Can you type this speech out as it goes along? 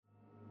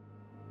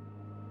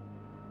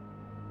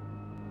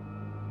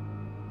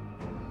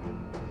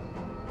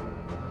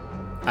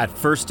At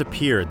first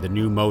appeared the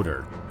new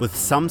motor, with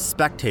some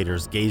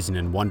spectators gazing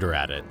in wonder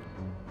at it.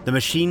 The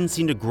machine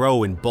seemed to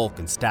grow in bulk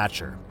and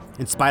stature,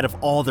 in spite of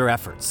all their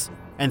efforts,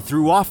 and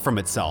threw off from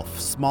itself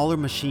smaller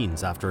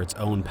machines after its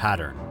own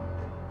pattern.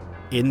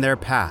 In their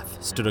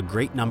path stood a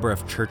great number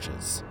of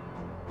churches,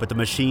 but the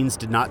machines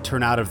did not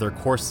turn out of their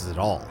courses at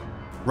all,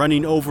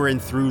 running over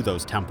and through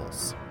those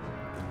temples.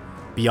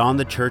 Beyond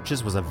the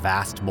churches was a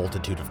vast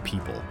multitude of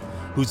people,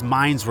 whose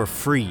minds were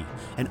free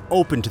and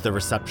open to the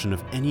reception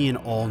of any and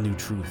all new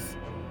truth.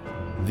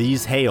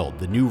 These hailed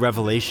the new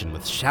revelation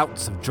with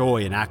shouts of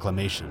joy and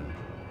acclamation.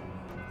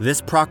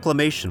 This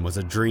proclamation was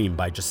a dream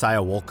by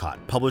Josiah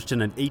Wolcott, published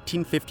in an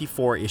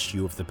 1854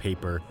 issue of the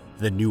paper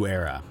The New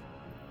Era.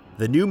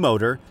 The new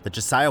motor that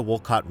Josiah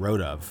Wolcott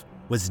wrote of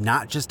was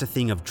not just a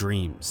thing of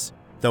dreams,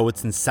 though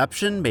its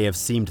inception may have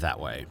seemed that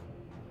way.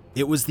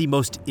 It was the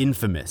most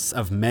infamous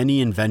of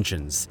many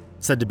inventions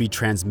said to be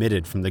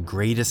transmitted from the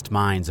greatest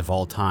minds of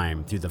all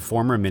time through the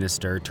former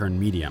minister turned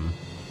medium,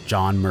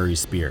 John Murray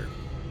Spear.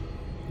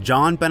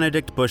 John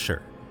Benedict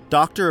Busher,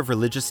 Doctor of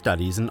Religious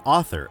Studies and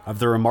author of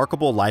The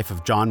Remarkable Life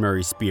of John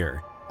Murray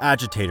Spear,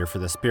 agitator for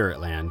the Spirit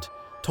Land,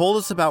 told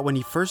us about when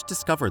he first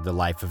discovered the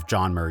life of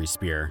John Murray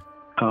Spear.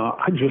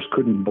 I just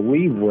couldn't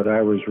believe what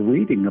I was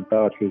reading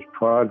about his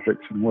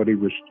projects and what he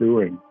was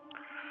doing.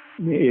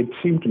 It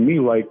seemed to me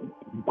like,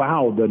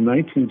 wow, the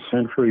 19th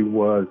century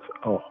was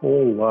a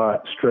whole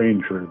lot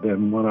stranger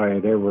than what I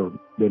had ever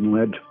been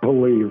led to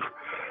believe.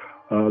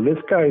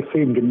 This guy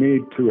seemed to me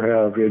to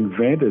have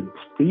invented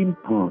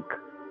steampunk,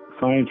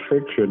 science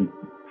fiction,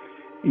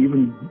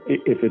 even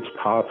if it's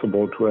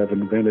possible to have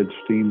invented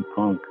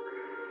steampunk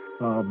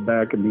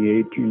back in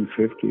the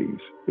 1850s.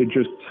 It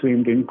just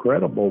seemed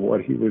incredible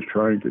what he was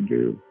trying to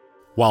do.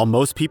 While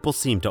most people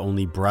seem to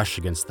only brush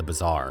against the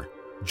bizarre,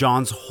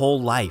 John's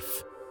whole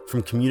life,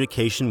 from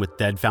communication with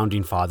dead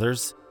founding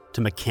fathers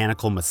to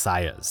mechanical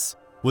messiahs,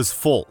 was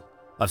full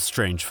of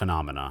strange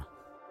phenomena.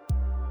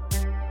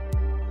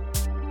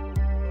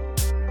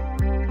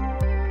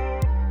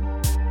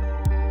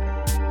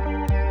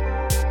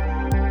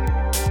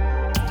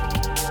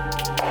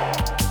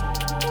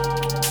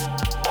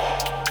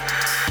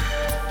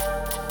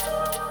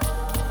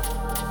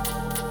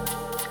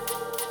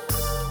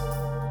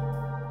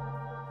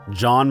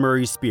 John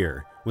Murray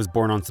Spear was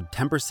born on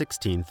September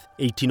 16,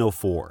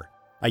 1804,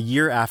 a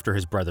year after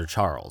his brother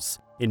Charles,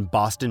 in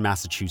Boston,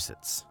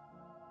 Massachusetts.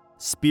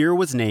 Spear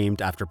was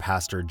named after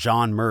Pastor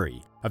John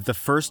Murray of the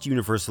First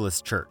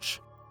Universalist Church,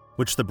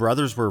 which the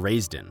brothers were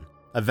raised in,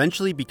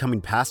 eventually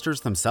becoming pastors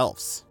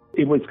themselves.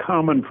 It was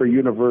common for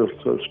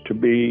Universalists to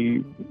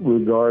be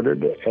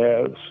regarded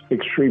as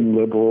extreme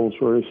liberals,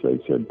 or as they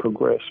said,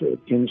 progressive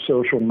in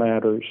social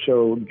matters.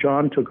 So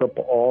John took up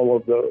all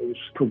of those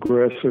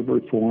progressive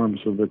reforms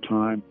of the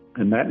time,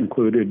 and that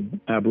included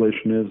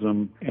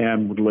abolitionism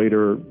and would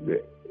later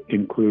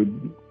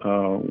include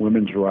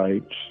women's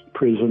rights,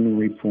 prison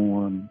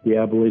reform, the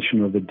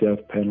abolition of the death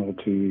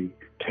penalty,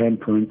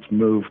 temperance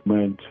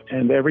movement,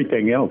 and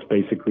everything else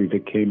basically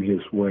that came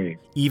his way.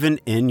 Even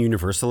in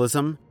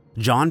Universalism,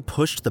 John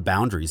pushed the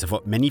boundaries of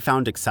what many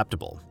found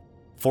acceptable,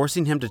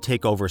 forcing him to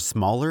take over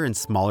smaller and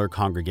smaller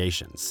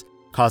congregations,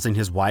 causing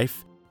his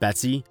wife,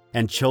 Betsy,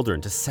 and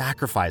children to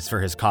sacrifice for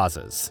his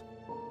causes.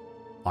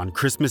 On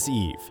Christmas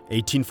Eve,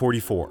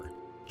 1844,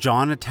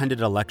 John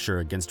attended a lecture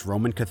against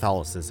Roman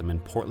Catholicism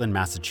in Portland,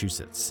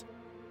 Massachusetts.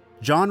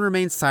 John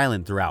remained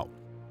silent throughout.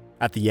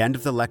 At the end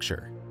of the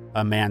lecture,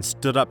 a man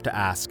stood up to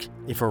ask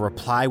if a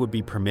reply would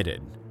be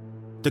permitted.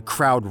 The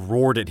crowd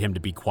roared at him to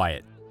be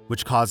quiet,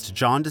 which caused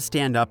John to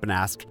stand up and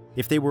ask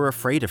if they were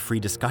afraid of free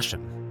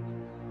discussion.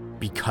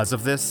 Because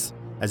of this,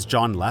 as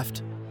John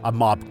left, a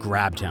mob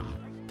grabbed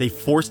him. They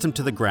forced him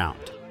to the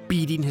ground,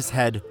 beating his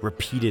head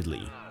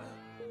repeatedly.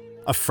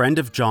 A friend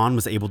of John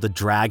was able to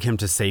drag him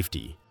to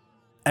safety.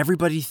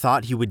 Everybody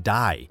thought he would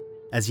die,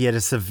 as he had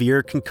a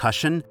severe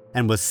concussion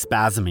and was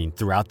spasming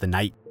throughout the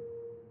night.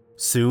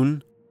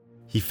 Soon,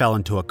 he fell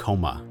into a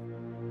coma.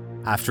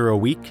 After a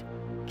week,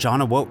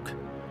 John awoke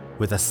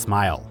with a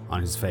smile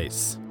on his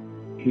face.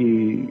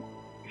 He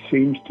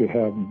seems to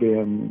have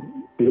been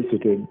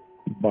visited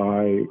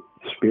by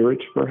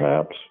spirits,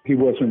 perhaps. He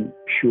wasn't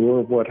sure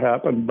of what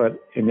happened, but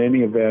in any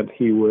event,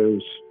 he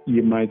was,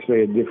 you might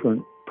say, a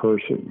different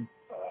person.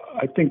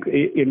 I think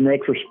in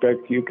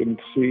retrospect, you can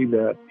see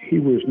that he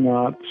was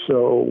not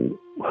so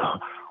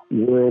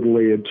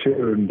worldly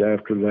attuned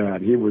after that.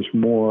 He was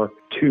more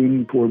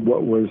tuned toward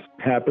what was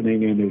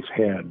happening in his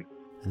head.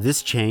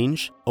 This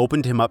change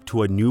opened him up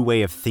to a new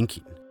way of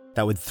thinking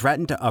that would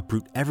threaten to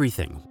uproot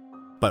everything,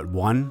 but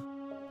one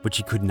which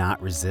he could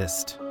not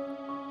resist.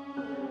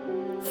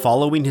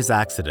 Following his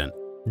accident,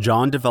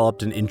 John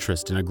developed an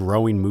interest in a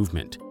growing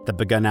movement that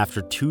began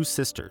after two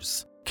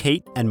sisters,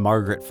 Kate and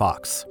Margaret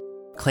Fox,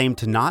 claimed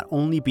to not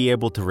only be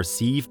able to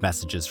receive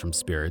messages from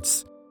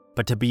spirits,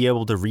 but to be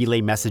able to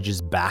relay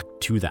messages back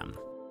to them.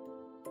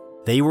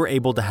 They were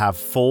able to have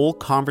full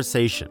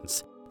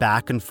conversations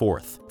back and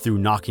forth through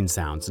knocking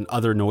sounds and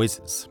other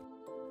noises.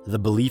 The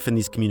belief in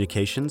these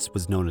communications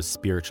was known as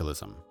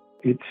spiritualism.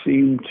 It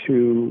seemed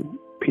to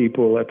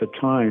people at the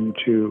time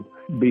to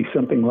be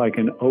something like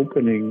an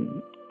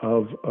opening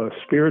of a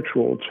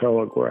spiritual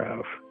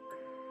telegraph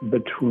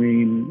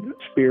between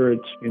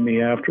spirits in the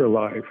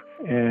afterlife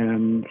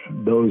and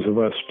those of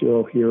us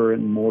still here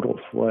in mortal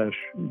flesh.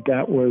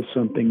 That was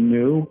something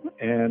new,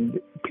 and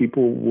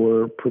people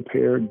were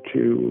prepared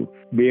to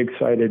be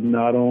excited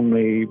not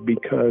only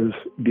because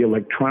the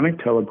electronic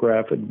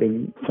telegraph had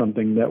been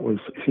something that was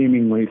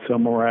seemingly so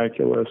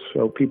miraculous,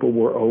 so people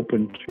were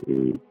open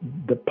to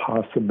the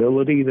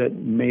possibility that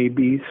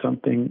maybe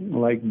something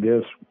like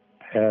this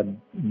had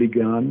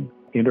begun,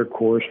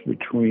 intercourse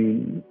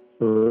between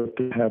earth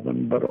and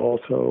heaven, but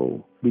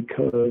also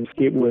because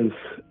it was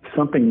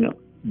something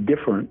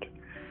different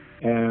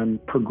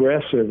and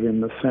progressive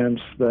in the sense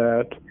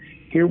that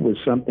here was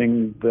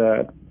something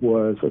that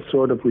was a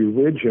sort of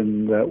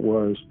religion that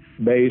was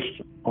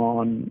based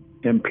on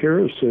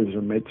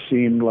empiricism. It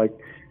seemed like,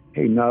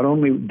 hey, not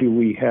only do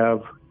we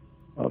have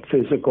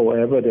physical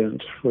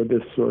evidence for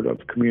this sort of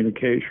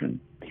communication,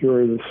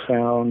 here are the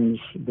sounds,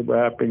 the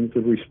rappings,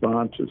 the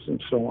responses,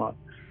 and so on,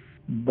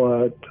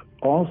 but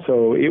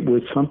also it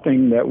was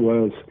something that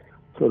was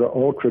sort of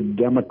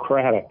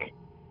ultra-democratic.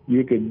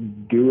 You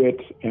could do it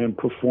and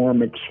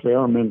perform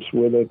experiments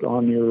with it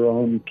on your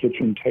own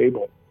kitchen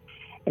table.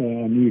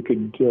 And you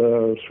could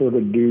sort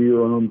of do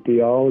your own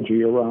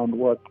theology around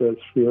what the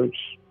spirits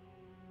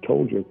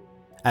told you.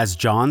 As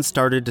John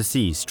started to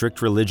see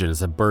strict religion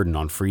as a burden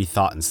on free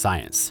thought and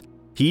science,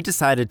 he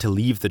decided to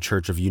leave the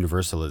Church of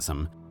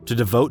Universalism to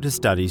devote his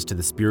studies to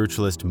the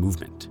spiritualist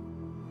movement.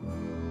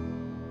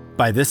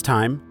 By this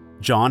time,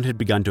 John had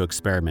begun to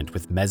experiment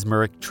with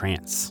mesmeric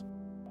trance.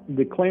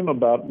 The claim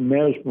about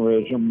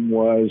mesmerism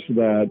was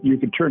that you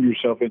could turn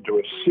yourself into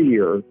a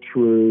seer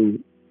through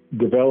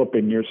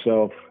developing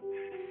yourself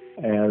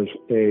as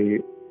a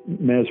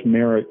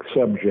mesmeric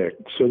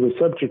subject. So the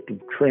subject of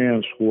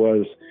trance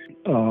was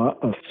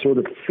a sort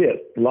of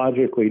fit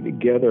logically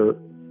together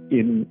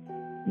in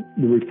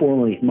the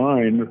reformer's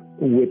mind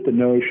with the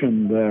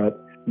notion that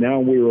now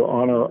we were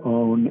on our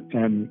own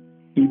and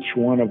each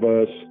one of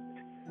us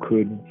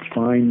could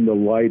find the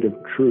light of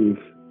truth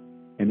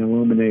and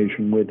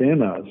illumination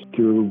within us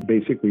through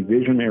basically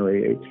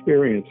visionary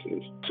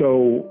experiences.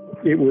 So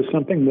it was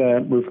something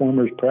that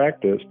reformers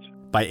practiced.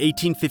 By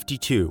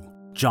 1852,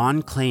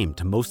 John claimed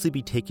to mostly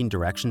be taking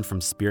direction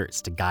from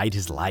spirits to guide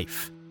his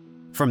life.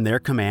 From their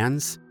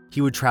commands,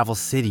 he would travel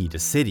city to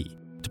city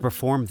to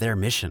perform their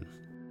mission.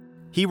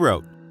 He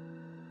wrote,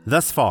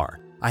 "Thus far,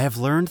 I have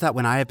learned that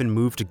when I have been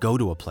moved to go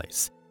to a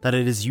place, that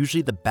it is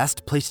usually the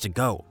best place to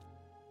go.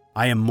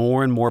 I am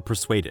more and more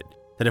persuaded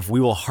that if we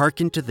will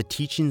hearken to the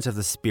teachings of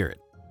the Spirit,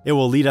 it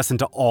will lead us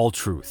into all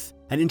truth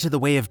and into the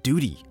way of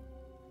duty."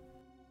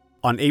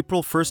 On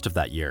April 1st of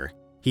that year,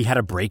 he had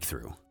a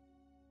breakthrough.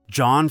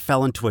 John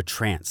fell into a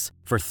trance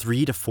for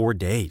 3 to 4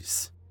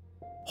 days,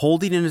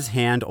 holding in his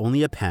hand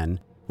only a pen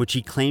which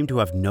he claimed to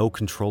have no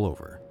control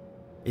over.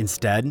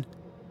 Instead,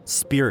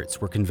 spirits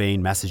were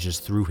conveying messages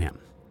through him.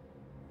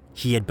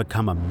 He had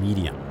become a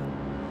medium.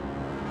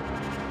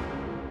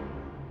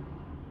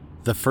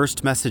 The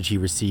first message he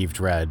received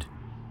read,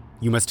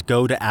 "You must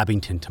go to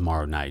Abington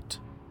tomorrow night.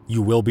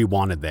 You will be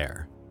wanted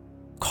there.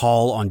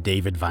 Call on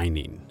David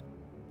Vining.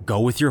 Go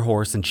with your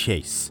horse and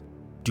chase.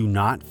 Do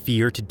not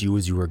fear to do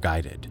as you are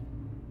guided.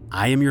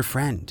 I am your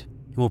friend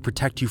and will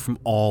protect you from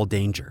all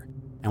danger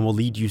and will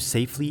lead you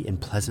safely and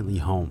pleasantly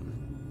home.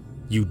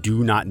 You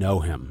do not know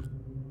him.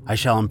 I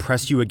shall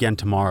impress you again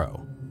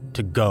tomorrow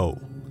to go."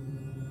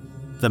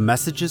 The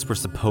messages were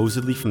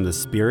supposedly from the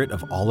spirit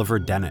of Oliver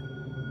Dennett,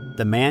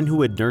 the man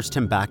who had nursed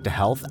him back to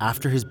health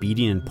after his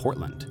beating in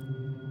Portland.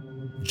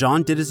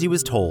 John did as he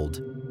was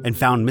told and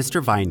found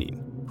Mr. Vining,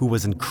 who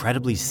was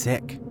incredibly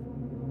sick.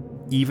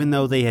 Even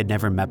though they had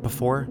never met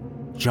before,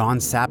 John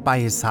sat by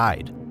his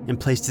side and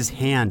placed his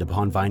hand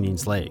upon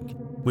Vining's leg,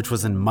 which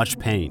was in much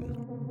pain.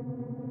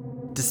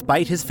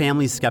 Despite his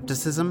family's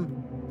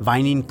skepticism,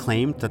 Vining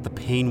claimed that the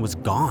pain was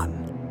gone.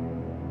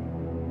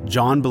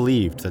 John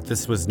believed that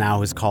this was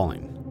now his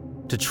calling,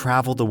 to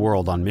travel the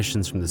world on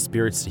missions from the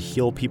spirits to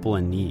heal people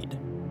in need.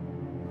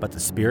 But the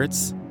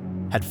spirits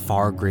had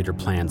far greater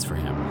plans for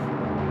him.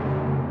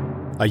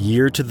 A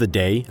year to the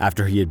day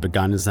after he had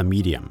begun as a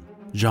medium,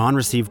 John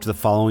received the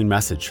following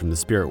message from the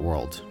spirit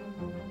world.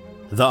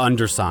 "The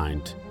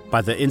undersigned,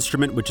 by the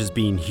instrument which is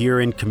being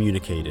herein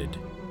communicated,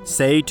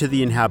 say to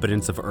the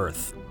inhabitants of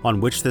earth,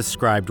 on which this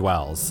scribe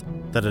dwells,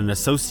 that an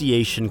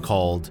association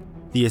called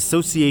the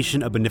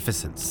Association of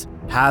Beneficence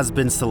has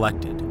been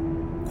selected,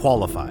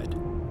 qualified,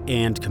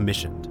 and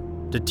commissioned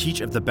to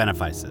teach of the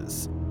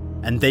benefices,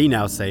 and they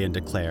now say and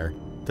declare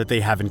that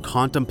they have in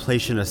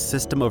contemplation a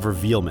system of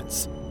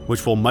revealments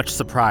which will much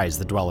surprise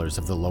the dwellers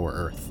of the lower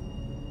earth."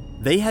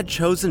 They had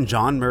chosen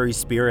John Murray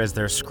Spear as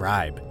their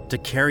scribe to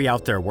carry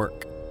out their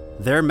work.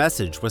 Their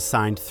message was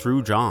signed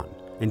through John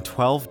in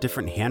 12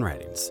 different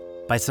handwritings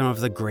by some of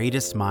the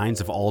greatest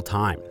minds of all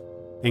time,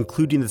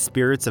 including the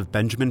spirits of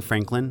Benjamin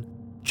Franklin,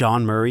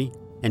 John Murray,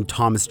 and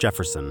Thomas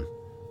Jefferson.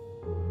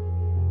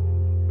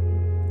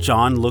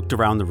 John looked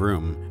around the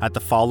room at the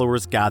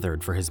followers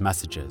gathered for his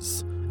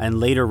messages and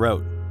later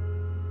wrote,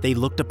 "They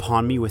looked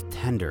upon me with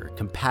tender,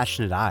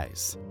 compassionate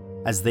eyes,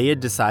 as they had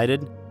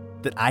decided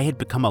that I had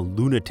become a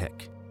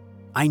lunatic.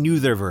 I knew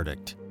their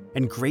verdict,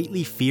 and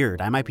greatly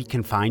feared I might be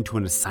confined to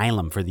an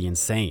asylum for the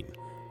insane,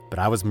 but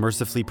I was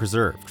mercifully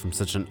preserved from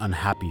such an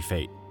unhappy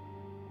fate."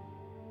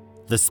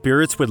 The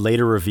spirits would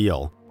later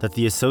reveal that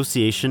the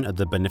Association of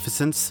the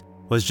Beneficents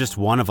was just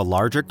one of a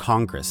larger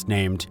congress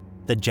named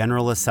the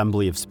General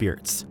Assembly of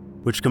Spirits,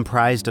 which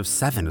comprised of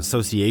 7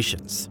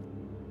 associations: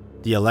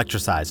 the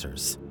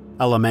Electricizers,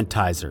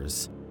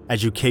 Elementizers,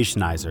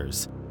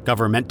 Educationizers,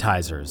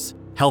 Governmentizers,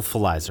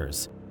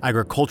 Healthfulizers,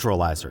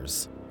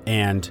 Agriculturalizers,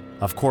 and,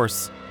 of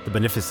course, the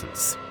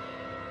Beneficents.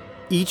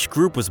 Each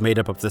group was made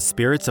up of the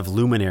spirits of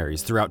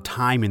luminaries throughout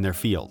time in their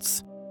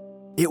fields.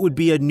 It would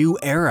be a new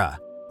era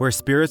where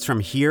spirits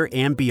from here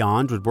and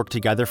beyond would work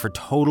together for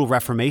total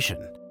reformation.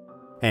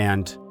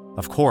 And,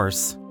 of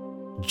course,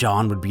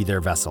 John would be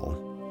their vessel.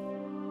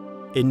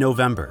 In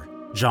November,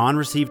 John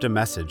received a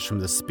message from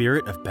the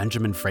spirit of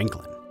Benjamin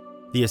Franklin,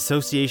 the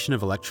Association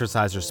of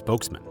Electricizer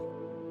spokesman.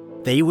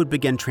 They would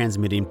begin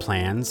transmitting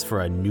plans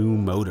for a new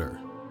motor,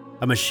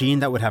 a machine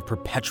that would have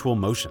perpetual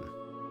motion.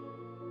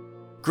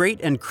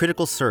 "Great and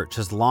critical search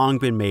has long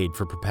been made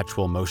for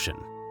perpetual motion,"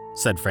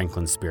 said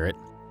Franklin's spirit.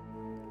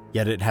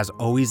 "Yet it has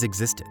always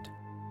existed.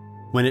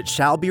 When it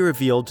shall be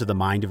revealed to the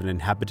mind of an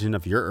inhabitant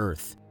of your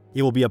earth,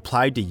 it will be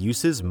applied to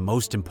uses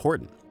most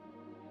important,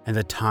 and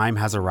the time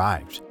has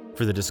arrived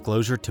for the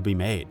disclosure to be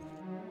made.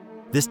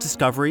 This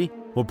discovery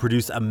will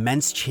produce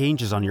immense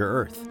changes on your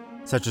earth,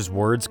 such as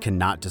words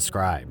cannot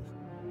describe."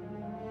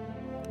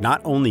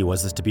 Not only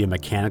was this to be a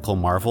mechanical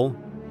marvel,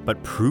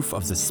 but proof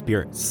of the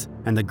spirits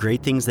and the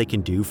great things they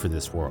can do for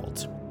this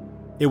world.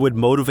 It would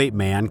motivate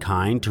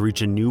mankind to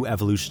reach a new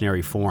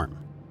evolutionary form.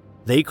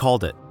 They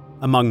called it,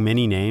 among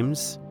many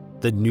names,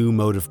 the new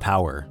mode of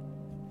power.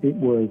 It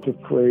was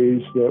a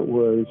phrase that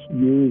was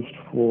used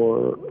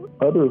for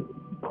other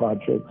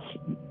projects,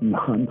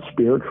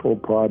 non-spiritual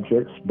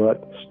projects,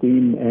 but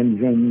steam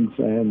engines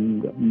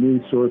and new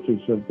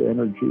sources of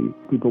energy.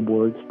 People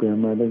were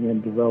experimenting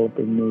and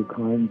developing new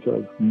kinds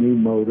of new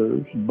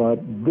motors, but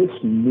this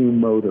new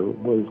motor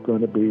was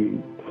going to be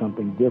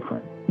something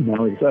different.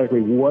 Now,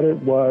 exactly what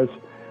it was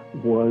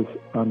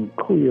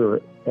unclear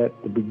at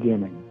the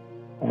beginning,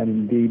 and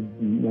indeed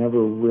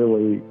never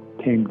really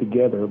came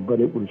together, but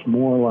it was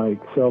more like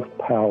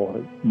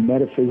self-powered.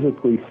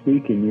 Metaphysically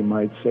speaking, you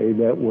might say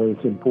that was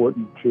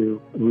important to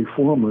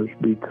reformers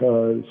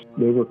because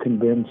they were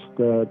convinced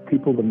that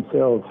people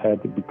themselves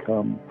had to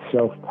become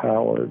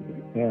self-powered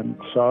and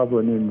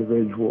sovereign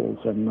individuals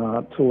and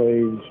not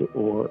slaves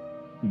or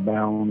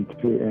bound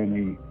to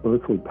any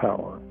earthly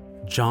power.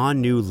 John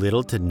knew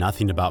little to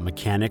nothing about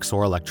mechanics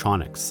or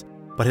electronics,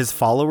 but his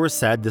followers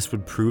said this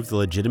would prove the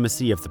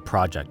legitimacy of the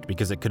project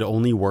because it could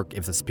only work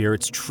if the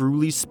spirits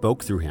truly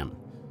spoke through him.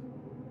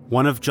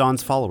 One of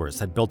John's followers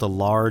had built a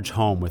large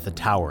home with a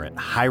tower at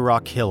High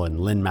Rock Hill in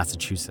Lynn,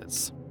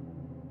 Massachusetts.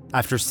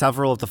 After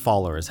several of the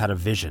followers had a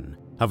vision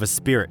of a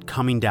spirit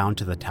coming down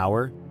to the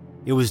tower,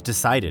 it was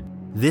decided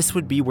this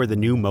would be where the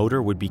new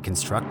motor would be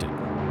constructed.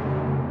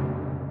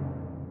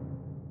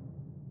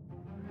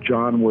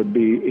 John would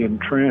be in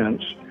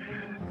trance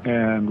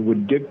and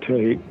would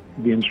dictate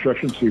the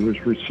instructions he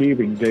was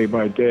receiving day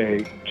by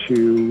day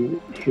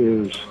to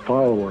his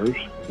followers,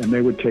 and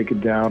they would take it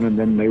down and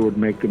then they would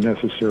make the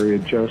necessary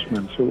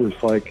adjustments. It was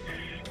like,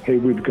 hey,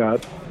 we've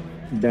got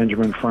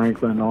Benjamin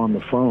Franklin on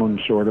the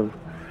phone, sort of,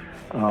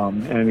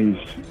 and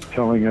he's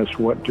telling us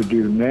what to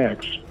do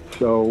next.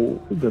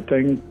 So the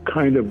thing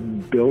kind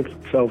of built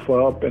itself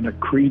up and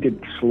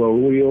accreted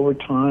slowly over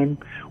time.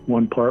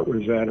 One part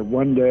was added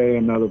one day,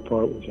 another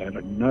part was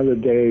added another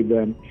day,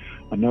 then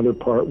another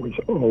part was,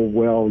 oh,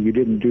 well, you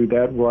didn't do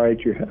that right.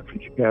 You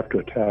have to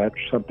attach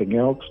something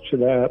else to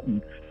that.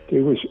 And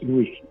it was,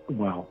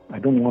 well, I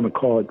don't want to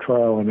call it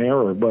trial and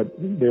error, but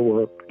there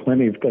were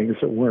plenty of things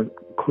that weren't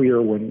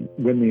clear when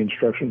the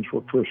instructions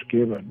were first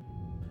given.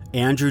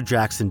 Andrew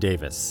Jackson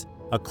Davis,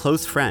 a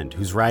close friend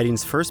whose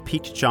writings first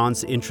piqued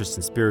John's interest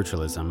in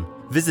spiritualism,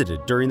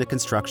 visited during the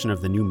construction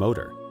of the new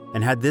motor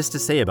and had this to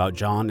say about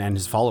John and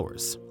his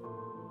followers.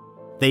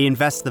 They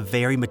invest the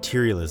very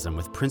materialism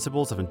with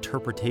principles of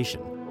interpretation,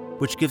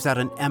 which gives out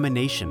an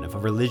emanation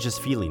of religious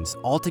feelings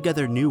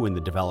altogether new in the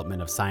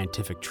development of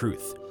scientific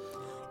truth.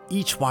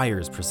 Each wire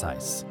is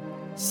precise,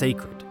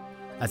 sacred,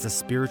 as a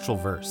spiritual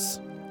verse.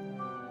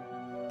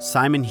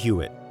 Simon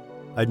Hewitt,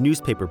 a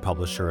newspaper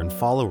publisher and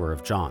follower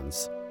of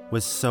John's,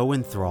 was so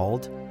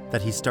enthralled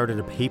that he started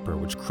a paper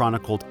which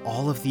chronicled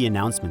all of the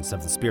announcements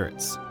of the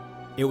spirits.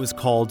 It was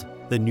called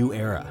The New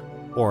Era,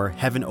 or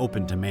Heaven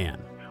Open to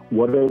Man.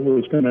 What it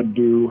was going to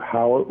do,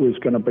 how it was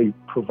going to be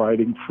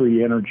providing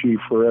free energy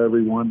for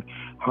everyone,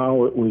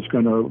 how it was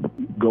going to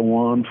go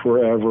on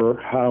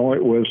forever, how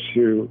it was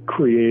to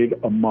create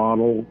a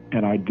model,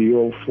 an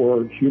ideal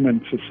for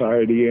human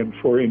society and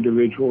for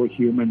individual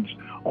humans.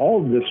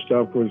 All of this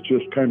stuff was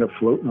just kind of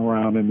floating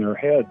around in their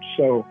heads.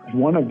 So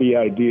one of the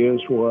ideas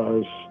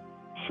was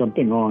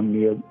something on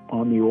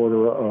the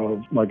order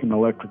of like an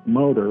electric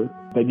motor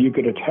that you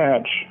could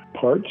attach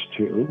parts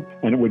to,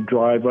 and it would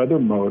drive other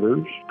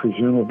motors,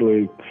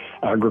 presumably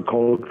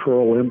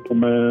agricultural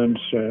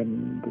implements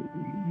and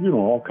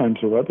all kinds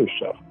of other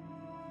stuff.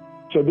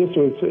 So this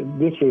was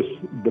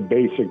the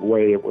basic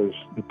way it was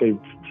that they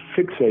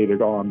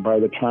fixated on by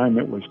the time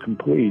it was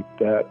complete,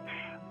 that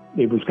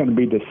it was going to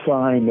be the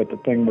sign that the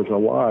thing was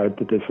alive,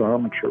 that this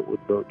armature would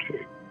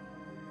rotate.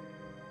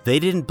 They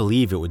didn't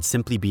believe it would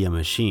simply be a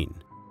machine,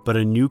 but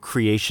a new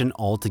creation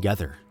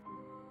altogether.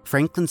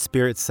 Franklin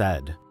Spirit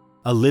said,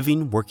 "A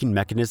living, working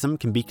mechanism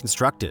can be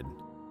constructed.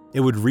 It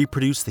would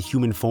reproduce the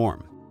human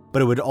form,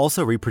 but it would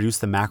also reproduce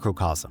the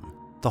macrocosm,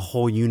 the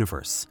whole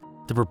universe,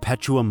 the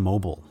perpetuum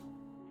mobile."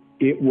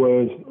 It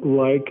was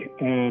like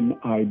an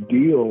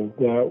ideal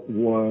that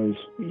was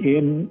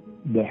in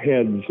the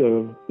heads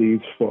of these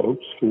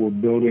folks who were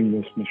building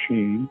this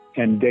machine,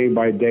 and day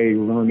by day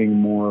learning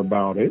more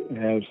about it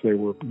as they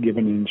were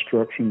given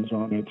instructions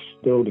on its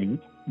building,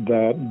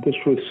 that this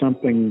was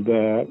something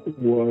that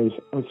was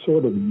a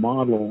sort of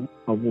model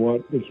of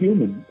what the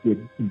human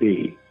would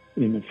be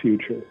in the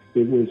future.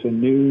 It was a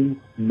new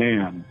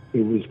man.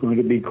 It was going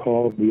to be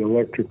called the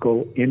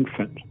electrical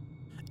infant.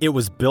 It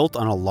was built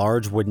on a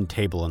large wooden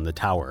table in the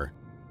tower.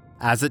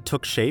 As it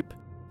took shape,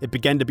 it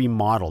began to be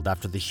modeled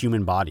after the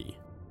human body.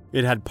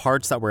 It had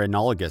parts that were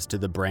analogous to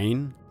the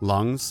brain,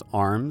 lungs,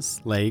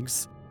 arms,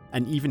 legs,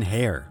 and even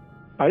hair.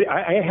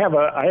 I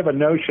have a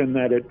notion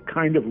that it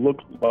kind of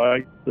looked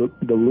like the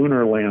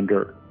lunar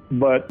lander,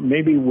 but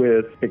maybe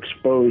with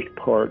exposed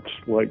parts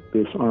like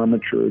this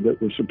armature that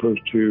was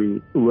supposed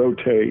to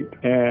rotate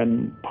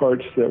and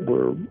parts that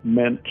were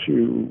meant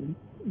to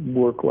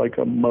work like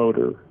a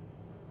motor.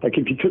 Like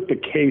if you took the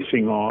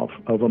casing off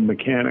of a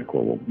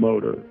mechanical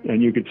motor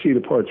and you could see the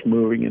parts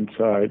moving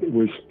inside, it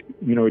was,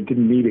 it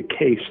didn't need a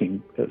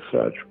casing as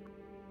such.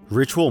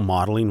 Ritual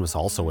modeling was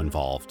also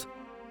involved.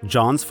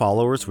 John's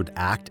followers would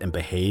act and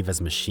behave as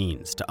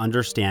machines to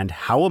understand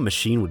how a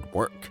machine would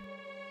work,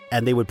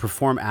 and they would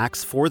perform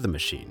acts for the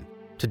machine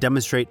to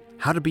demonstrate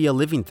how to be a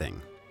living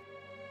thing.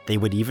 They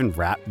would even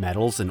wrap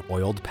metals in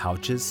oiled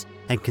pouches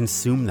and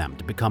consume them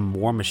to become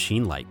more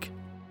machine-like.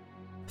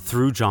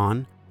 Through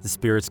John, the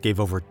spirits gave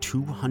over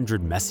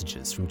 200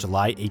 messages from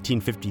July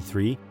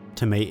 1853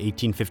 to May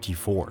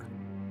 1854.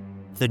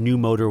 The new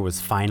motor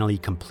was finally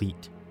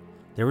complete.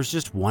 There was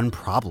just one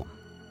problem.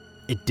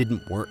 It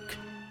didn't work.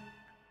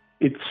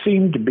 It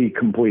seemed to be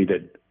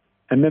completed.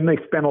 And then they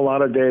spent a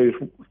lot of days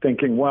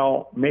thinking,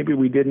 well, maybe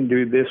we didn't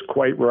do this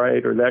quite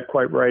right or that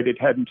quite right. It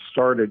hadn't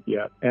started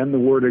yet. And the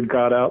word had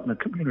got out in the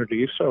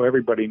community, so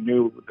everybody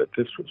knew that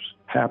this was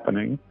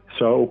happening.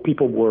 So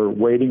people were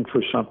waiting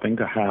for something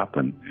to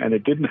happen, and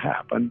it didn't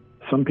happen.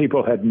 Some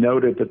people had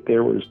noted that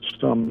there was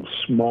some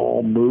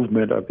small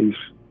movement of these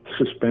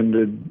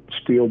suspended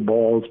steel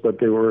balls, but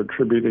they were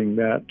attributing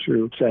that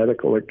to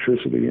static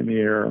electricity in the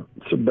air.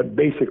 But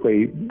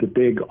basically, the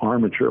big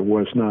armature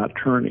was not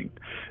turning.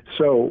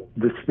 So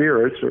the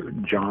spirits, or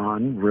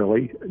John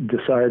really,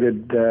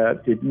 decided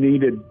that it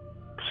needed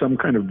some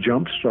kind of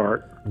jump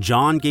start.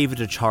 John gave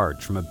it a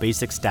charge from a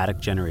basic static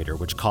generator,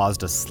 which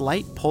caused a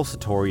slight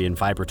pulsatory and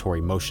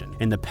vibratory motion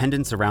in the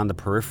pendants around the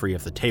periphery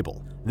of the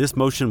table. This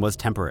motion was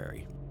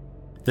temporary.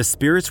 The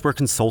spirits were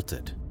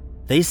consulted.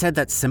 They said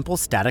that simple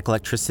static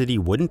electricity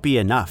wouldn't be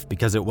enough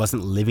because it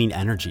wasn't living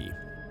energy.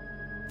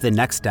 The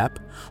next step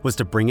was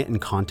to bring it in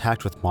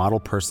contact with model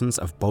persons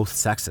of both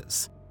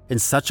sexes, in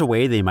such a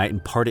way they might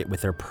impart it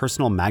with their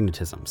personal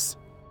magnetisms.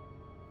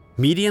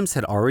 Mediums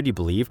had already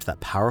believed that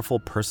powerful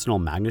personal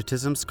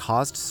magnetisms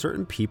caused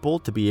certain people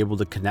to be able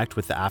to connect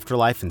with the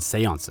afterlife in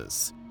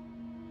seances.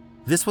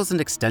 This was an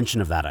extension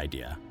of that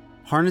idea,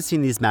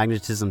 harnessing these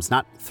magnetisms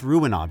not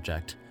through an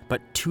object,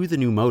 but to the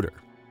new motor.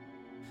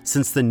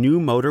 Since the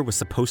new motor was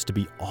supposed to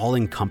be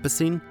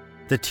all-encompassing,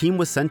 the team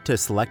was sent to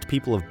select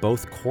people of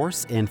both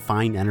coarse and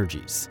fine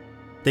energies.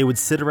 They would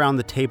sit around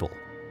the table,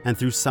 and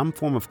through some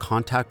form of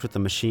contact with the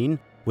machine,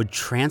 would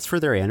transfer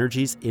their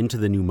energies into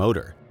the new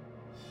motor.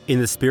 In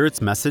the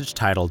Spirit's message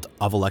titled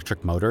Of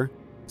Electric Motor,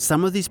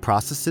 some of these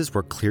processes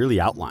were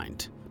clearly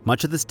outlined.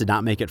 Much of this did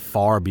not make it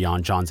far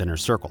beyond John's inner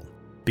circle,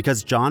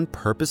 because John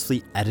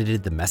purposely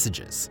edited the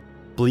messages,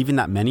 believing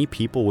that many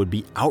people would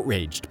be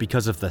outraged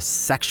because of the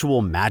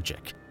sexual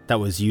magic that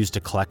was used to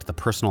collect the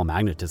personal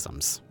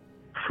magnetisms.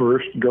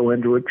 First, go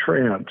into a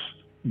trance,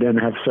 then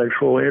have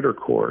sexual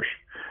intercourse,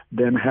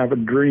 then have a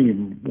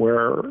dream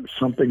where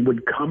something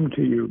would come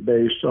to you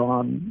based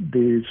on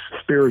these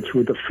spirits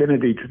with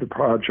affinity to the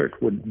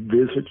project would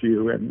visit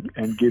you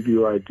and give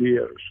you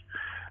ideas.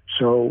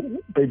 So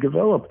they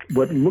developed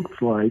what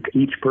looked like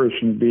each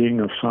person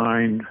being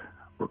assigned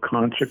or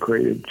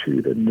consecrated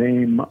to the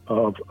name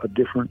of a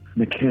different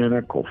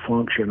mechanical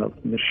function of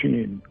the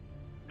machine.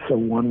 So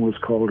one was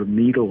called a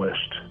needleist,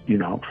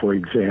 for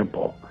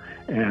example.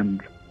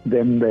 And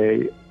then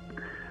they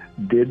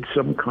did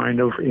some kind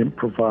of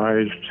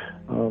improvised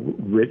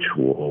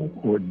ritual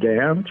or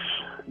dance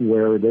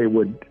where they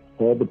would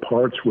all the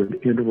parts would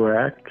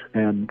interact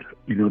and,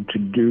 to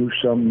do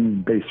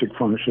some basic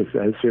functions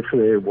as if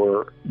they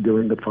were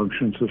doing the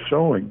functions of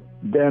sewing.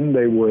 Then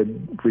they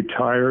would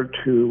retire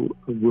to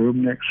a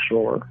room next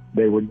door.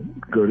 They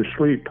would go to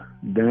sleep.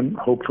 Then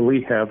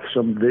hopefully have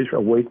some vision,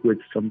 awake with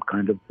some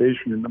kind of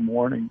vision in the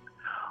morning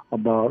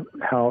about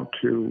how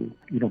to,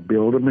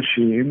 build a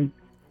machine.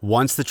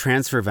 Once the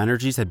transfer of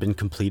energies had been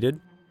completed,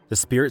 the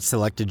Spirit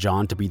selected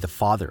John to be the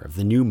father of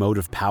the new mode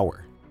of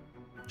power.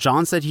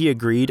 John said he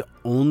agreed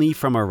only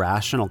from a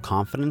rational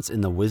confidence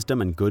in the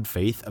wisdom and good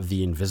faith of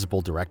the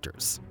invisible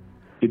directors.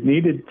 It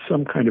needed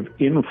some kind of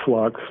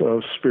influx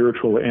of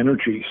spiritual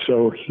energy,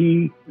 so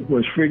he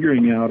was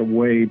figuring out a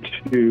way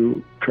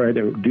to try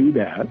to do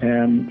that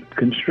and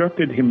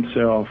constructed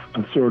himself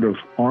a sort of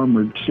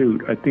armored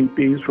suit. I think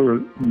these were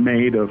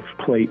made of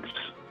plates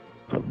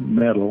of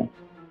metal,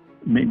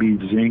 maybe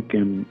zinc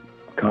and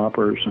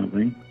copper or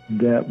something,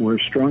 that were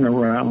strung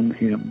around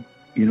him.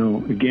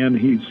 Again,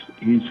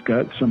 he's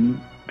got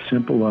some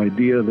simple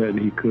idea that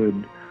he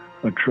could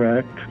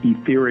attract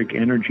etheric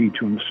energy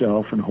to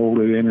himself and hold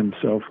it in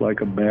himself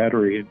like a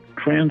battery and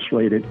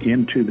translate it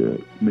into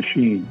the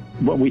machine.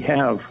 What we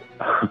have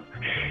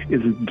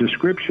is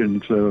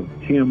descriptions of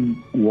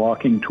him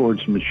walking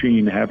towards the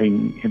machine,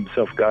 having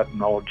himself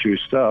gotten all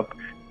juiced up.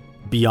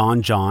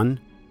 Beyond John,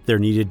 there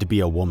needed to be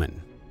a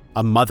woman,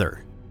 a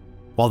mother.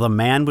 While the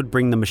man would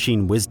bring the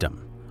machine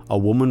wisdom, a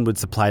woman would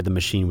supply the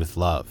machine with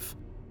love.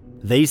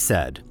 They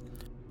said,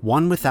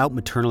 one without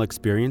maternal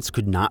experience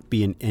could not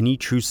be in any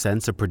true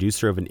sense a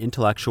producer of an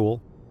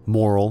intellectual,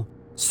 moral,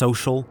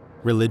 social,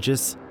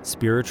 religious,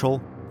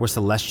 spiritual, or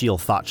celestial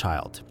thought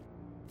child.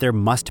 There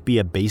must be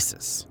a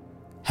basis.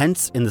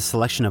 Hence, in the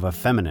selection of a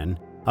feminine,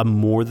 a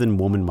more than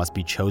woman must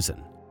be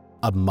chosen,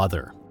 a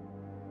mother.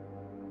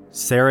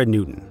 Sarah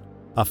Newton,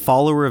 a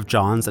follower of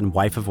John's and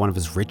wife of one of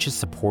his richest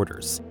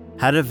supporters,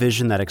 had a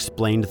vision that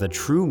explained the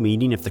true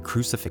meaning of the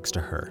crucifix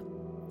to her.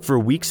 For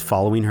weeks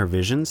following her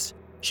visions,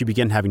 she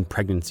began having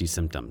pregnancy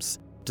symptoms,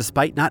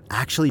 despite not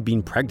actually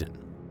being pregnant.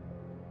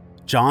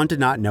 John did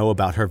not know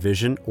about her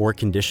vision or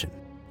condition,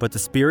 but the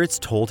spirits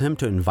told him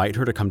to invite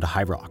her to come to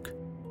High Rock.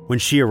 When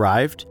she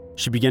arrived,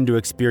 she began to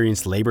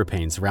experience labor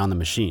pains around the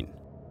machine.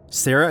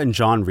 Sarah and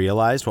John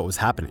realized what was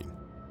happening.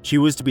 She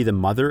was to be the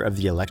mother of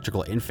the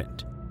electrical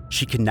infant.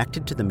 She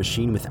connected to the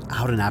machine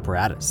without an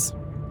apparatus.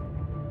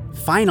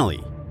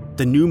 Finally,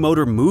 the new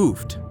motor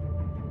moved,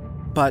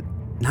 but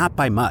not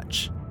by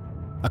much.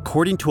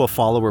 According to a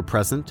follower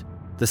present,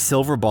 the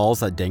silver balls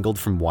that dangled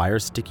from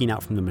wires sticking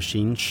out from the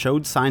machine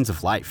showed signs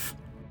of life.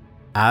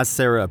 As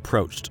Sarah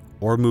approached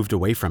or moved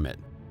away from it,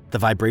 the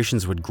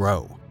vibrations would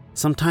grow,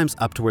 sometimes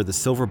up to where the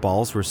silver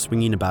balls were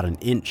swinging about an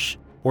inch,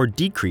 or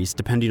decrease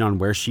depending on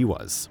where she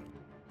was,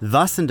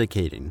 thus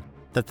indicating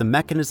that the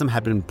mechanism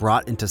had been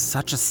brought into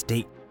such a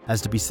state as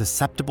to be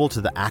susceptible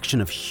to the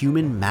action of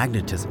human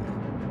magnetism.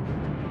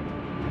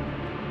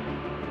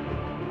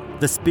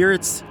 The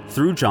spirits,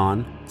 through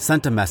John,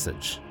 sent a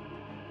message.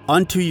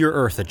 Unto your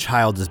earth a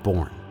child is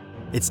born.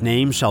 Its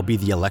name shall be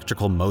the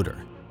electrical motor.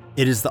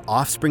 It is the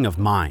offspring of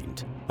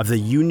mind, of the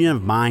union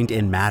of mind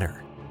and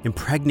matter,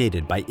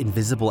 impregnated by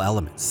invisible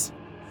elements.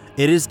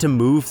 It is to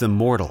move the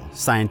mortal,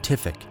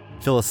 scientific,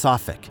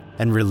 philosophic,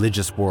 and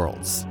religious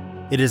worlds.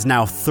 It is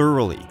now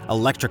thoroughly,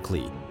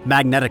 electrically,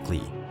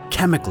 magnetically,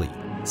 chemically,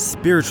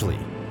 spiritually,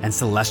 and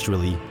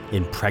celestially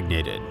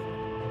impregnated.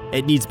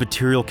 It needs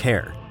material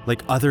care,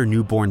 like other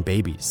newborn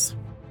babies.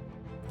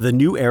 The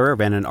New Era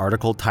ran an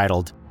article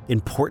titled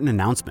Important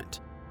Announcement.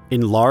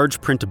 In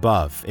large print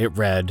above, it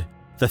read,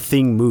 "The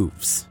thing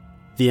moves."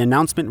 The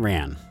announcement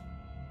ran,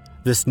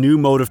 "This new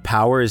mode of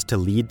power is to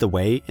lead the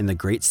way in the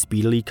great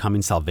speedily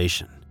coming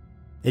salvation.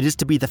 It is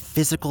to be the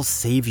physical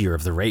savior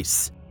of the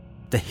race.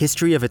 The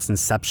history of its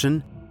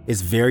inception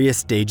is various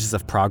stages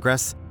of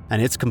progress,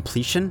 and its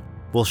completion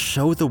will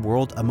show the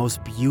world a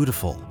most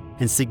beautiful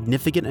and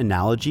significant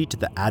analogy to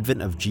the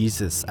advent of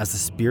Jesus as the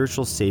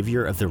spiritual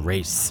savior of the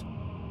race.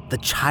 The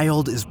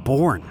child is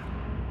born.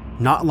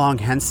 Not long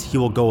hence he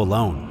will go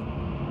alone."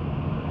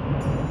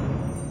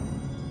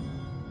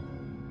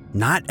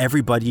 Not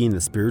everybody in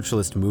the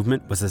spiritualist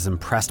movement was as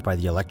impressed by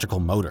the electrical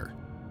motor.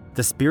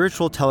 The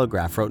Spiritual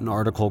Telegraph wrote an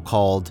article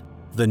called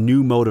The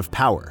New Mode of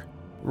Power,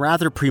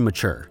 rather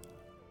premature.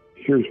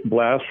 Here's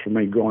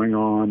blasphemy going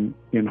on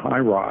in High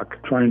Rock,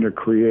 trying to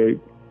create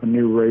a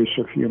new race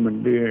of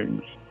human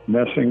beings,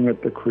 messing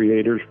with the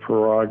Creator's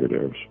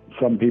prerogatives.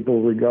 Some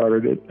people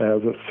regarded it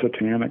as a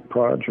satanic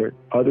project.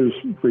 Others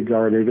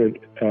regarded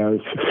it as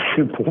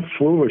simple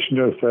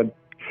foolishness and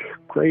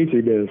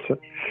craziness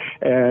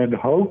and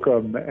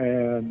hokum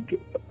and,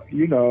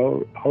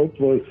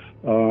 hopeless,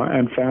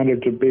 and found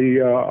it to be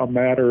a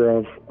matter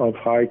of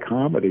high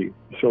comedy.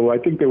 So I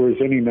think there was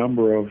any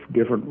number of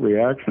different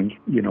reactions,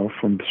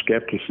 from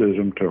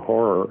skepticism to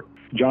horror.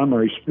 John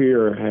Murray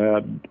Spear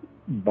had,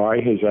 by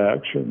his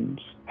actions,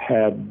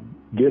 had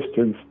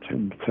distanced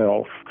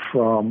himself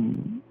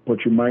from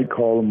what you might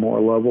call a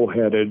more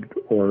level-headed,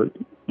 or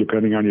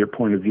depending on your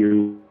point of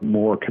view,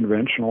 more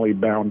conventionally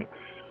bound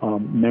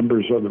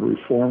members of the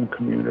Reform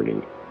community.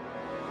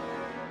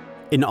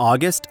 In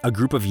August, a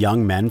group of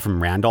young men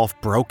from Randolph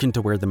broke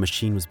into where the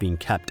machine was being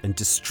kept and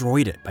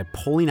destroyed it by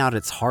pulling out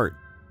its heart.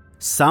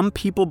 Some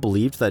people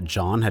believed that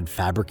John had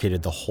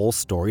fabricated the whole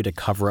story to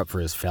cover up for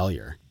his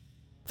failure.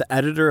 The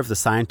editor of the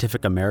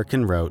Scientific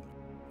American wrote,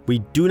 "We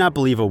do not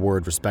believe a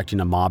word respecting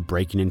a mob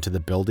breaking into the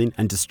building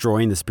and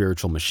destroying the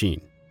spiritual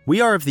machine.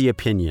 We are of the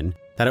opinion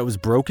that it was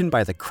broken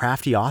by the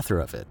crafty author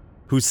of it,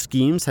 whose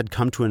schemes had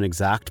come to an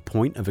exact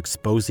point of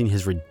exposing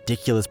his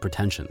ridiculous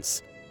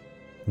pretensions.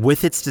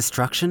 With its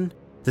destruction,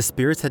 the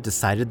spirits had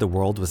decided the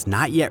world was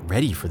not yet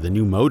ready for the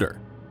new motor.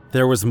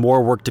 There was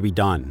more work to be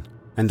done,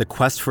 and the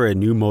quest for a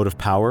new mode of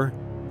power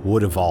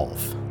would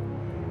evolve."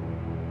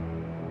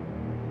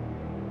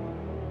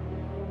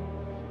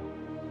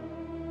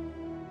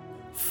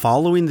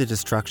 Following the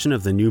destruction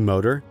of the new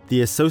motor,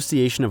 the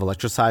Association of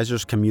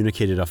Electricizers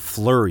communicated a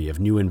flurry of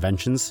new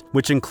inventions,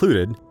 which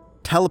included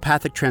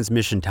telepathic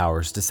transmission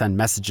towers to send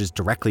messages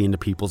directly into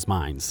people's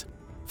minds,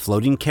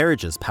 floating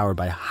carriages powered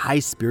by high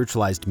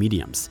spiritualized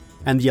mediums,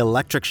 and the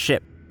electric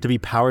ship to be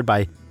powered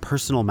by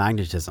personal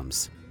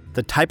magnetisms,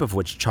 the type of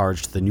which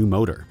charged the new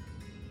motor.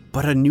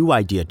 But a new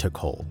idea took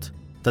hold,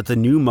 that the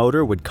new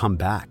motor would come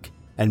back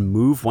and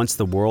move once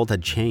the world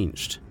had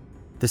changed.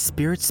 The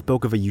spirits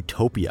spoke of a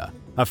utopia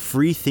of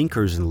free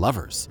thinkers and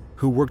lovers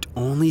who worked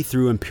only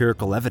through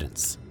empirical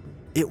evidence.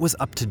 It was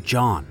up to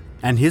John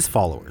and his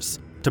followers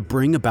to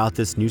bring about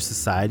this new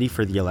society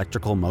for the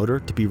electrical motor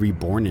to be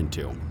reborn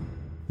into.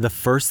 The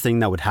first thing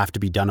that would have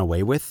to be done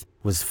away with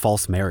was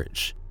false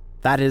marriage.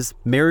 That is,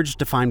 marriage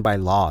defined by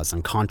laws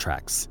and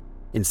contracts.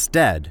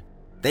 Instead,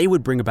 they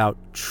would bring about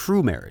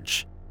true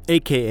marriage,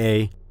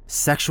 aka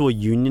sexual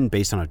union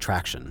based on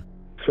attraction.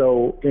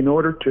 So in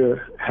order to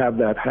have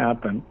that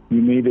happen,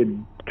 you needed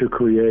to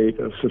create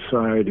a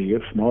society, a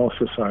small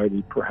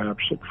society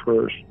perhaps at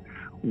first,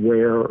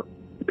 where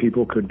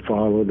people could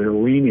follow their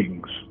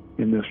leanings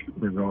in this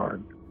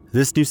regard.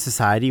 This new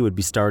society would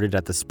be started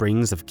at the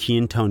Springs of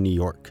Keentone, New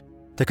York,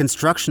 the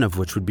construction of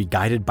which would be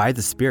guided by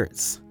the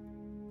spirits.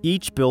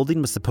 Each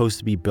building was supposed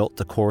to be built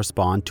to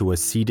correspond to a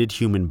seated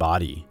human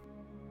body.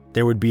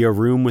 There would be a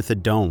room with a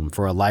dome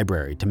for a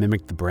library to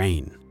mimic the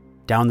brain.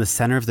 Down the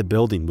center of the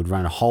building would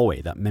run a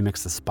hallway that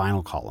mimics the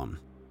spinal column.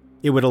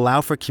 It would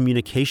allow for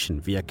communication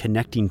via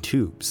connecting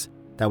tubes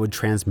that would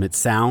transmit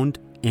sound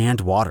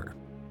and water.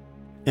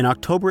 In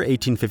October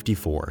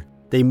 1854,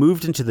 they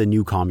moved into the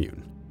new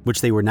commune,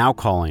 which they were now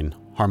calling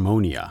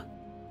Harmonia.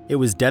 It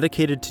was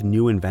dedicated to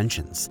new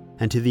inventions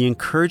and to the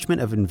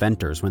encouragement of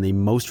inventors when they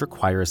most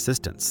require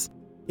assistance.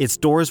 Its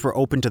doors were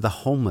open to the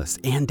homeless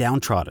and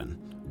downtrodden.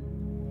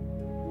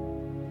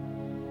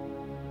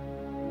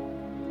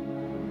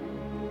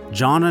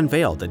 John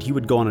unveiled that he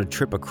would go on a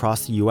trip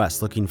across the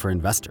US looking for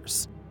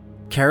investors.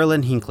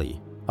 Carolyn Hinckley,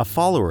 a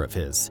follower of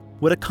his,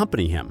 would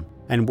accompany him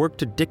and work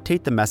to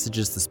dictate the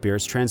messages the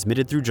spirits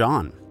transmitted through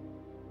John.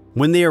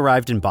 When they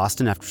arrived in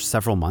Boston after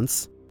several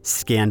months,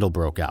 scandal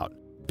broke out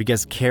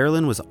because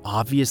Carolyn was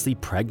obviously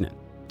pregnant,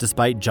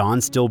 despite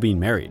John still being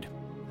married.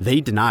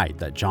 They denied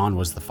that John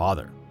was the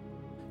father.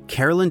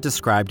 Carolyn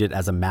described it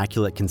as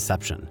immaculate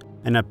conception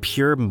and a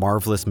pure,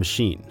 marvelous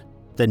machine,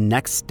 the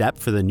next step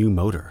for the new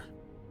motor.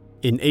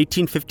 In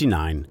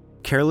 1859,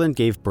 Carolyn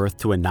gave birth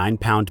to a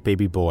 9-pound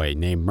baby boy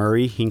named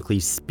Murray Hinckley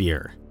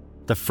Spear,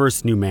 the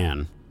first new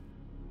man.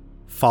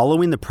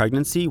 Following the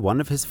pregnancy, one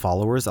of his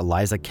followers,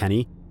 Eliza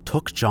Kenny,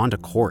 took John to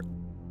court.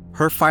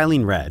 Her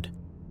filing read,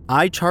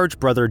 "I charge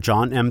brother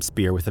John M.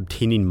 Spear with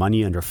obtaining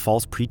money under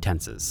false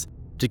pretenses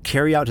to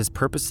carry out his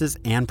purposes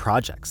and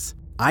projects.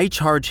 I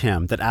charge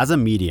him that as a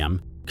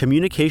medium,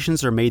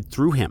 communications are made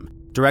through him,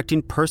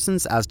 directing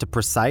persons as to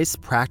precise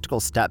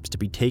practical steps to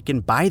be taken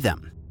by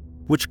them,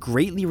 which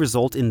greatly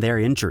result in their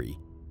injury."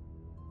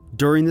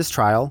 During this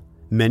trial,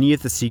 many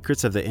of the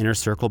secrets of the inner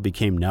circle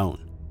became known,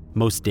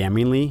 most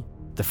damningly,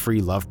 the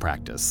free love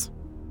practice.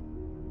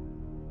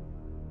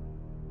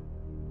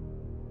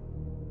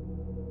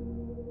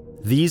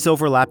 These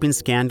overlapping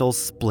scandals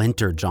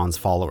splintered John's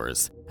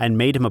followers and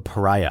made him a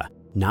pariah,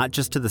 not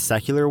just to the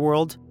secular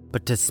world,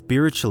 but to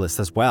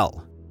spiritualists as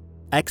well.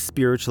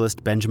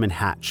 Ex-spiritualist Benjamin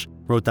Hatch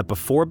wrote that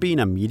before being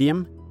a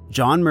medium,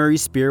 John Murray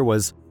Spear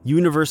was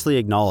universally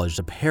acknowledged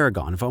a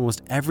paragon of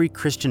almost every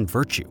Christian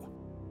virtue.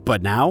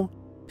 But now,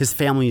 his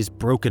family is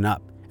broken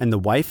up, and the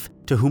wife,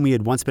 to whom he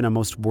had once been a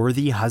most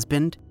worthy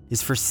husband,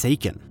 is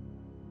forsaken.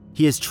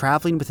 He is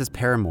traveling with his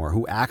paramour,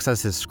 who acts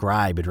as his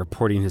scribe in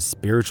reporting his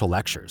spiritual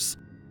lectures,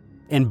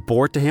 and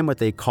bore to him what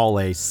they call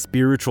a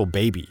spiritual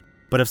baby,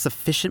 but of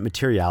sufficient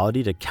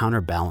materiality to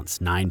counterbalance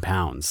 9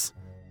 pounds.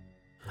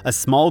 A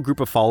small group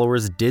of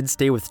followers did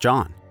stay with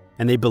John,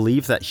 and they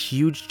believed that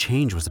huge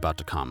change was about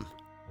to come.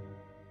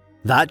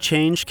 That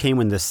change came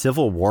when the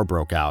Civil War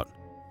broke out.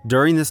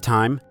 During this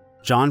time,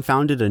 John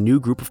founded a new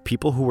group of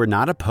people who were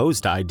not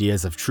opposed to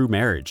ideas of true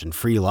marriage and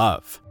free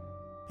love.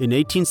 In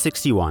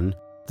 1861,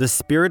 the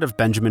spirit of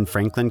Benjamin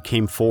Franklin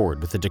came forward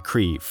with a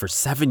decree for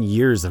 7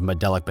 years of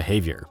modelic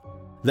behavior,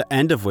 the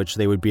end of which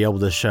they would be able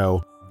to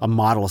show a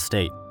model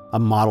state, a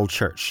model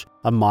church,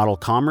 a model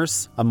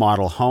commerce, a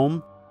model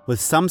home, with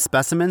some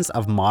specimens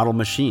of model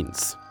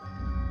machines.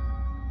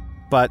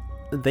 But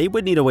they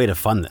would need a way to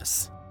fund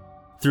this.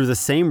 Through the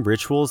same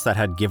rituals that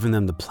had given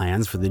them the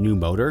plans for the new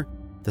motor,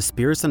 the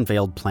spirits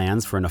unveiled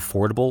plans for an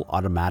affordable,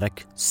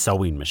 automatic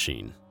sewing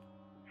machine.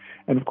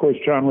 And of course,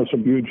 John was a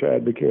huge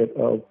advocate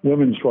of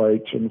women's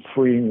rights and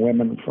freeing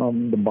women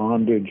from the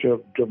bondage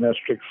of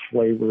domestic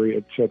slavery,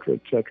 et cetera,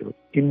 et cetera.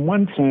 In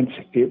one sense,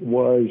 it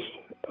was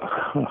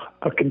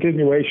a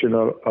continuation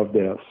of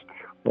this,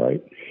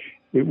 right?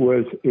 It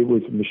was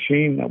a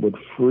machine that would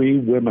free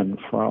women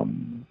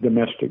from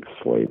domestic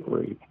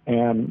slavery.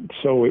 And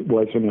so it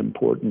was an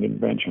important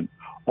invention.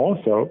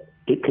 Also,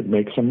 it could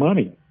make some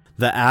money.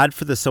 The ad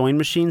for the sewing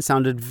machine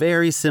sounded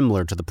very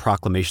similar to the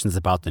proclamations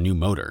about the new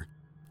motor.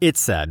 It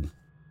said,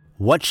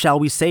 "What shall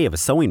we say of a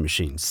sewing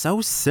machine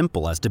so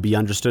simple as to be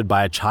understood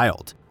by a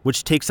child,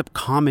 which takes up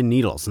common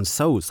needles and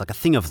sews like a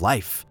thing of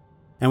life,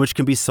 and which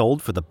can be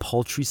sold for the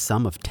paltry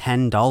sum of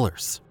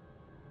 $10.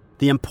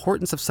 The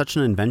importance of such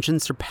an invention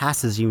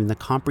surpasses even the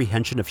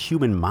comprehension of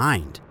human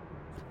mind.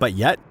 But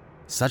yet,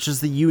 such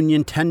is the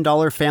Union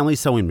 $10 family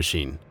sewing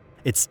machine.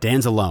 It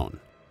stands alone,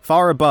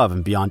 far above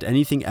and beyond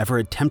anything ever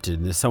attempted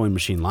in the sewing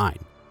machine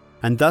line,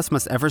 and thus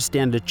must ever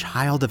stand a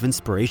child of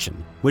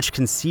inspiration, which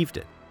conceived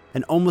it,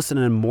 and almost an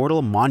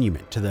immortal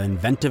monument to the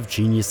inventive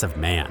genius of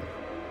man."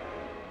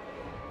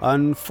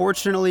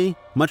 Unfortunately,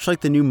 much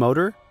like the new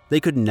motor, they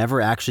could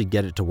never actually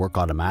get it to work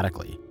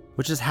automatically,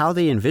 which is how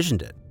they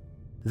envisioned it.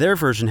 Their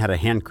version had a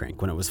hand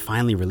crank when it was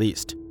finally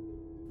released.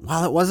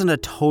 While it wasn't a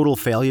total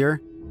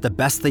failure, the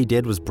best they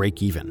did was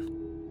break even.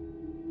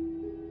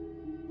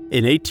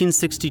 In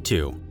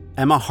 1862,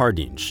 Emma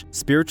Hardinge,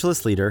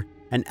 spiritualist leader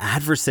and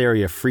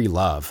adversary of free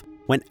love,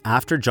 went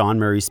after John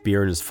Murray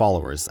Spear and his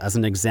followers as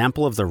an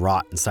example of the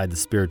rot inside the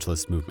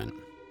spiritualist movement.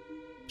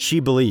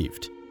 She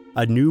believed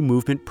a new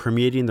movement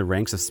permeating the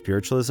ranks of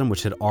spiritualism,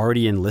 which had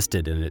already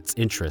enlisted in its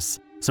interests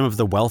some of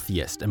the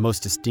wealthiest and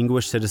most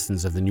distinguished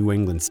citizens of the New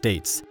England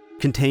states,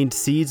 contained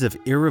seeds of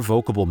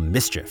irrevocable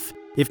mischief,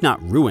 if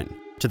not ruin,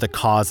 to the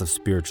cause of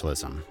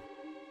spiritualism.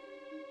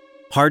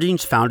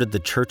 Hardinge founded the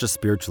Church of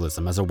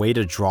Spiritualism as a way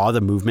to draw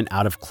the movement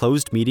out of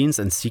closed meetings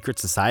and secret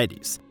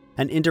societies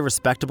and into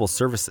respectable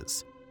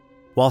services.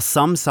 While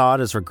some saw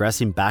it as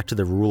regressing back to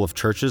the rule of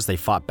churches they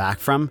fought back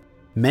from,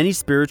 many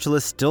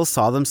spiritualists still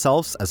saw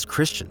themselves as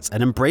Christians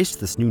and embraced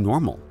this new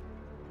normal,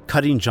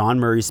 cutting John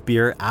Murray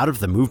Spear out of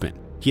the movement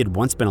he had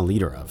once been a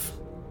leader of.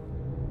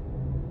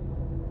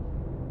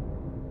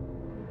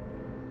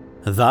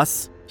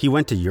 Thus, he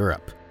went to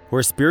Europe,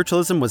 where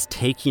spiritualism was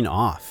taking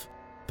off.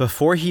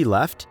 Before he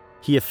left,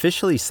 he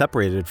officially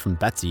separated from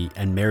Betsy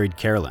and married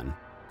Carolyn,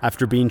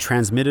 after being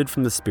transmitted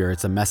from the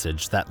spirits a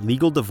message that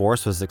legal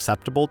divorce was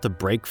acceptable to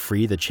break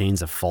free the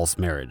chains of false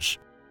marriage.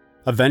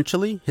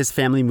 Eventually, his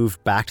family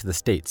moved back to the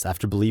States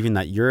after believing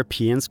that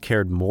Europeans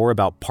cared more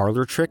about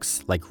parlor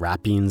tricks like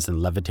wrappings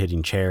and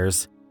levitating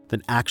chairs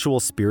than actual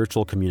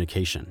spiritual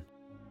communication.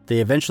 They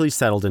eventually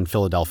settled in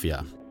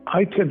Philadelphia.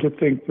 I tend to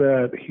think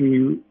that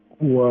he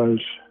was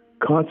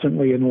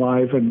constantly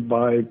enlivened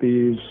by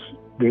these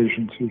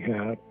visions he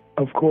had.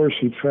 Of course,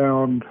 he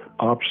found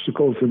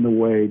obstacles in the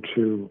way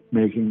to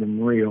making them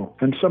real.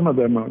 And some of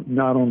them are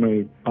not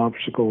only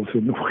obstacles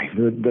in the way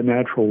that the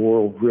natural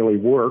world really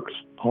works,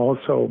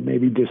 also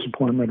maybe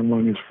disappointment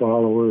among his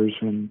followers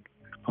and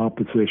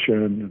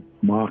opposition and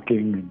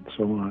mocking and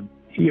so on.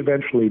 He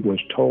eventually was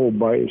told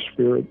by his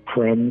spirit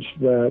friends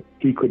that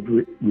he could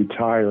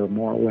retire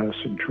more or less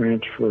and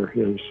transfer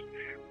his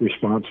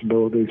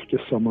responsibilities to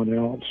someone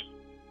else.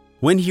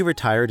 When he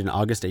retired in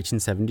August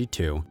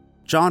 1872,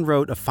 John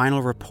wrote a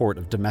final report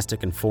of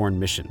domestic and foreign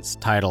missions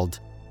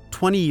titled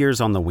 20 Years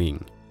on the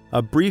Wing,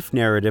 a brief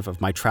narrative of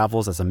my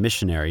travels as a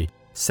missionary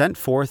sent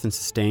forth and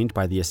sustained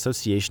by the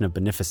Association of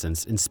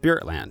Beneficence in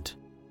Spiritland.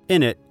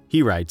 In it,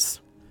 he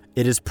writes,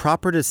 "It is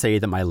proper to say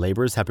that my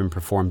labors have been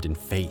performed in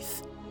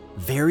faith.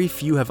 Very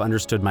few have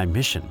understood my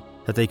mission,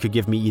 that they could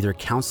give me either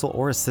counsel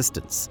or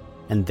assistance,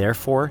 and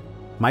therefore,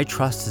 my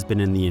trust has been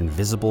in the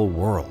invisible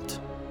world."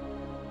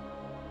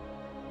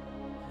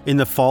 In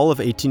the fall of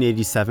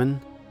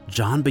 1887,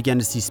 John began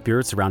to see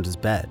spirits around his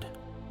bed.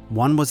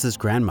 One was his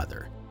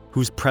grandmother,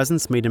 whose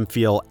presence made him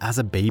feel as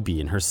a baby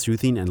in her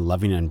soothing and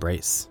loving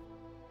embrace.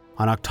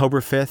 On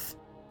October 5th,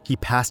 he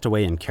passed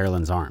away in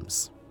Carolyn's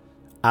arms.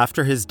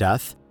 After his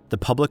death, the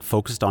public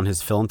focused on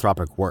his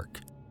philanthropic work,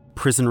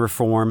 prison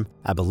reform,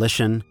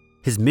 abolition,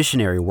 his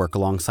missionary work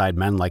alongside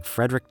men like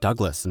Frederick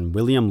Douglass and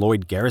William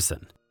Lloyd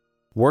Garrison,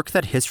 work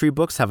that history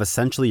books have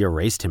essentially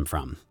erased him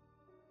from.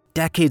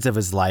 Decades of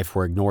his life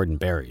were ignored and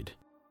buried.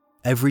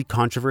 Every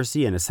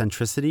controversy and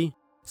eccentricity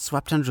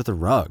swept under the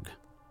rug.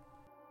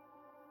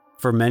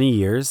 For many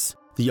years,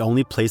 the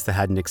only place that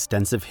had an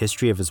extensive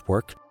history of his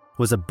work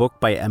was a book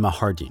by Emma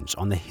Hardinge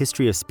on the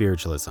history of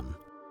spiritualism.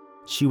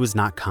 She was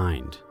not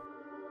kind.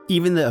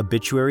 Even the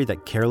obituary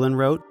that Carolyn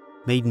wrote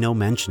made no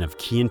mention of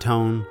Key and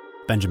Tone,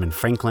 Benjamin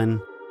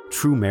Franklin,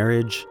 true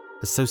marriage,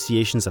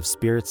 associations of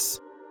spirits,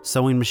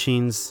 sewing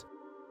machines,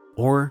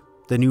 or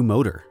the new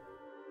motor.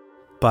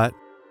 But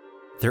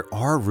there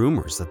are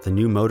rumors that the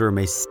new motor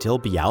may still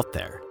be out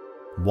there,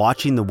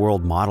 watching the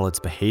world model its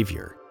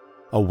behavior,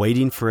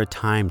 awaiting for a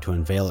time to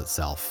unveil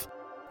itself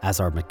as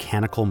our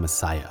mechanical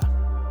messiah.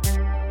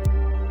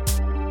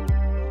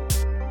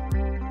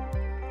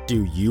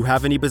 Do you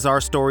have any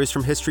bizarre stories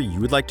from history you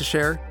would like to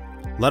share?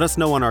 Let us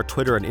know on our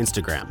Twitter and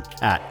Instagram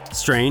at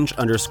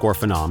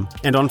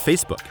strange_phenom and on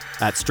Facebook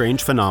at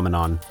Strange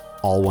Phenomenon,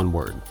 all one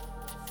word.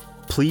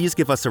 Please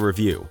give us a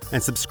review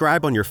and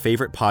subscribe on your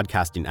favorite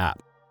podcasting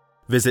app.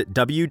 Visit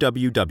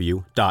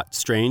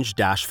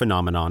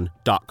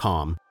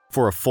www.strange-phenomenon.com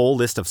for a full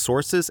list of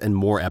sources and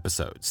more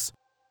episodes.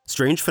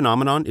 Strange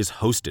Phenomenon is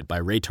hosted by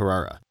Ray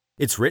Tarara.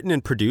 It's written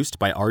and produced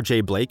by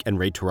RJ Blake and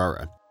Ray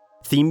Tarara.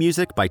 Theme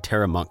music by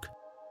Tara Monk.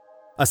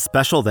 A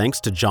special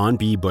thanks to John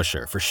B.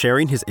 Busher for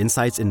sharing his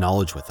insights and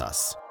knowledge with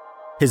us.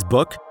 His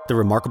book, The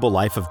Remarkable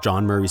Life of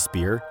John Murray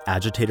Spear,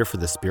 Agitator for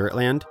the Spirit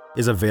Land,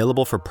 is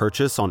available for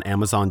purchase on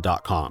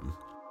Amazon.com.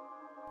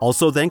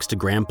 Also thanks to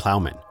Graham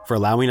Plowman for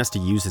allowing us to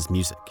use his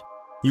music.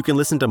 You can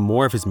listen to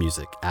more of his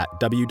music at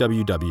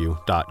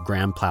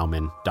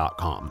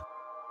www.grahamplowman.com.